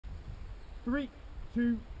3,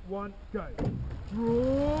 2, 1, go.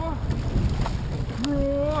 Draw,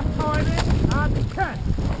 draw, time it, and 10,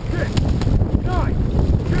 6, 9,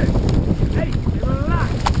 2, 8,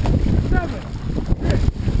 relax, 7, 6,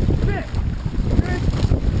 6,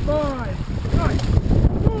 5, nice,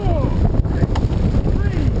 4, 6, 3,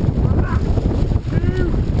 relax, 2,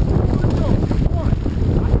 1,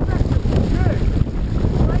 and second, good,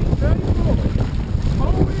 great, 34,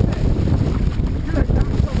 hold in it, good,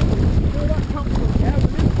 that's something, feel that comfortable, yeah,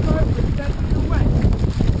 with this slow, with steady away,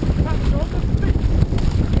 catch on the feet,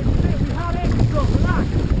 it's it, we had it, drop, relax,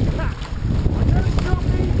 catch, I know it's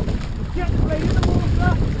choppy, get the blade in the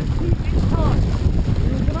water, and keep it tight,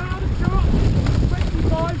 you'll come out of the shot,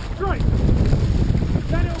 25 straight,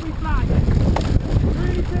 then it'll be flat again,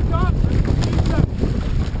 really pick up, and keep going,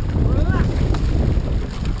 relax,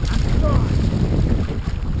 and try,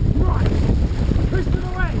 right, push it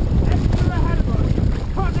away, extra ahead of us,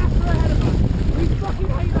 cut extra ahead of us, we fucking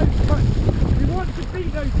hate those cuts, we want to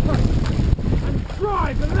beat those cuts, and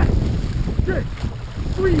drive the left, good,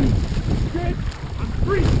 squeeze, good, and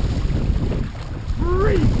breathe,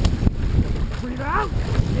 breathe out,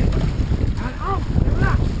 in, and out,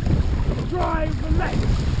 relax, drive the leg,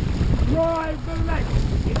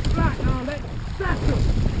 it's flat now, let's settle,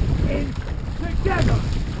 in, together,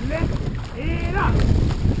 lift it up,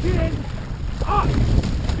 chin, up,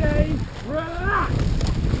 stay, relax,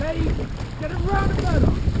 legs, get around the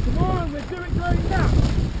further, come on, we're doing going now,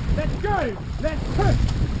 let's go, let's push,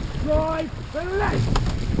 drive the leg,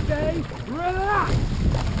 stay, relax,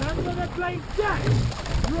 remember the blade down,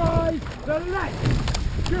 drive the leg,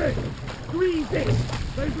 good, squeeze it,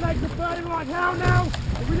 those legs are burning like hell now,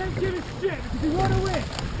 but we don't give a shit because we want to win,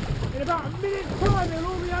 in about a minute's time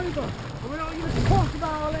it'll all be over, and we're not even talking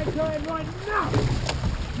about our legs going right now,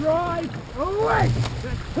 drive away,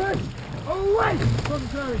 let's push away from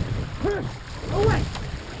Zoe, push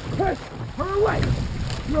her away,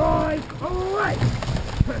 drive away,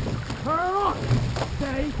 push her on,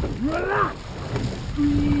 stay, relax,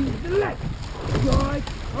 squeeze the leg, drive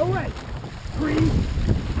away, breathe,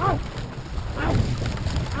 out,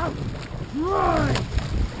 drive,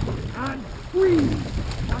 and squeeze,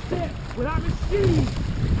 that's it, with that machine,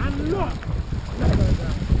 and look,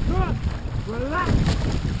 look, relax,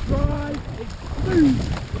 drive, it's smooth,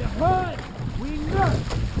 it hurts, we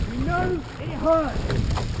know it hurts,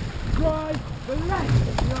 drive the leg,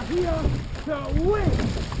 we are here to win,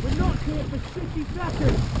 we're not here for 60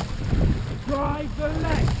 seconds, drive the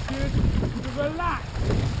leg, good, relax,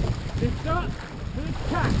 lift up to the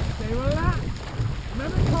catch, stay relaxed,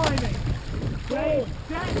 remember timing, blade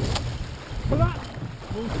set, pull up,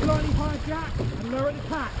 pull slightly higher jack, and lower the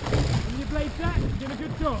catch, when your blade set, you did a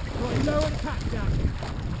good job, slightly lower the catch down,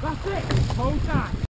 that's it, hold that.